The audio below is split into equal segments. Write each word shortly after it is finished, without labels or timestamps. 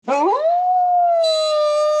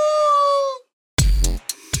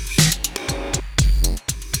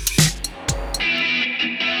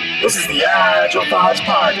Agile Thoughts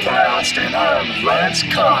podcast and of Lance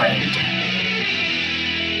Kind.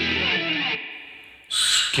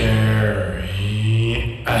 Scary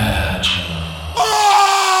Agile.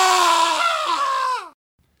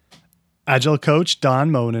 Agile coach Don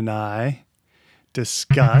Moen and I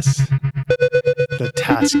discuss the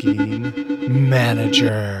tasking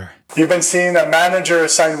manager. You've been seeing a manager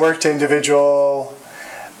assign work to individual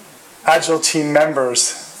Agile team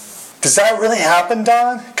members. Does that really happen,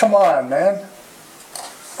 Don? Come on, man.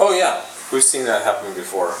 Oh yeah, we've seen that happen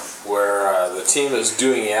before, where the team is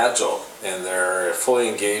doing Agile and they're fully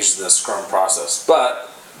engaged in the Scrum process. But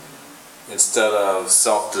instead of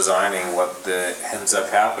self-designing, what ends up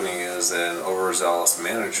happening is an overzealous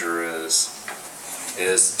manager is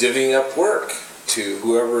divvying up work to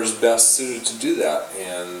whoever is best suited to do that,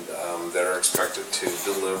 and they're expected to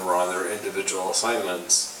deliver on their individual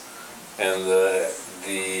assignments. And the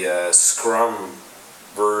Scrum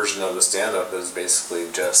version of the stand-up is basically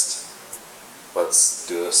just, let's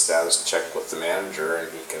do a status check with the manager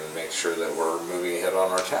and he can make sure that we're moving ahead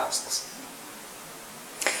on our tasks.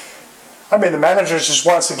 I mean, the manager just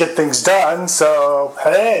wants to get things done, so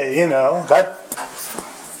hey,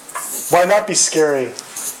 why not be scary?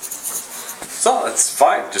 So it's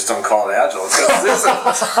fine, just don't call it Agile.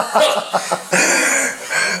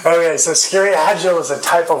 Okay, so scary Agile is a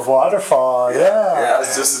type of waterfall. Yeah,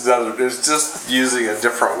 it's just using a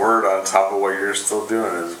different word on top of what you're still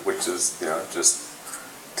doing, which is just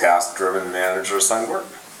task-driven manager assigned work.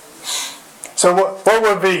 So what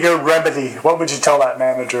would be your remedy? What would you tell that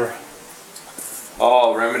manager?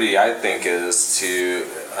 Oh, remedy I think is to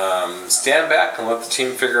stand back and let the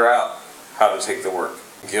team figure out how to take the work.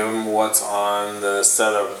 Give them what's on the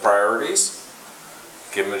set of priorities.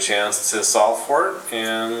 Give them a chance to solve for it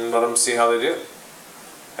and let them see how they do.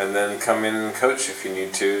 And then come in and coach if you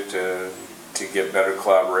need to get better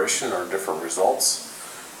collaboration or different results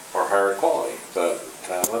or higher quality. But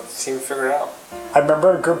let the team figure it out. I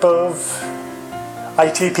remember a group of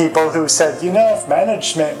IT people who said, if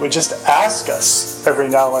management would just ask us every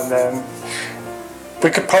now and then,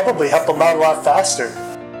 we could probably help them out a lot faster.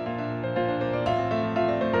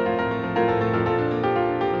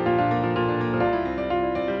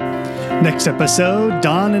 Next episode,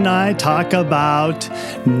 Don and I talk about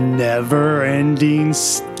never-ending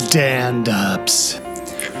stand-ups.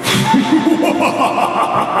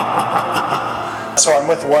 So I'm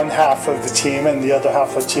with one half of the team and the other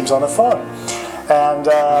half of the team's on the phone. And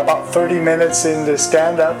about 30 minutes into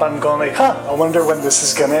stand-up, I'm going like, I wonder when this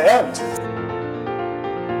is going to end.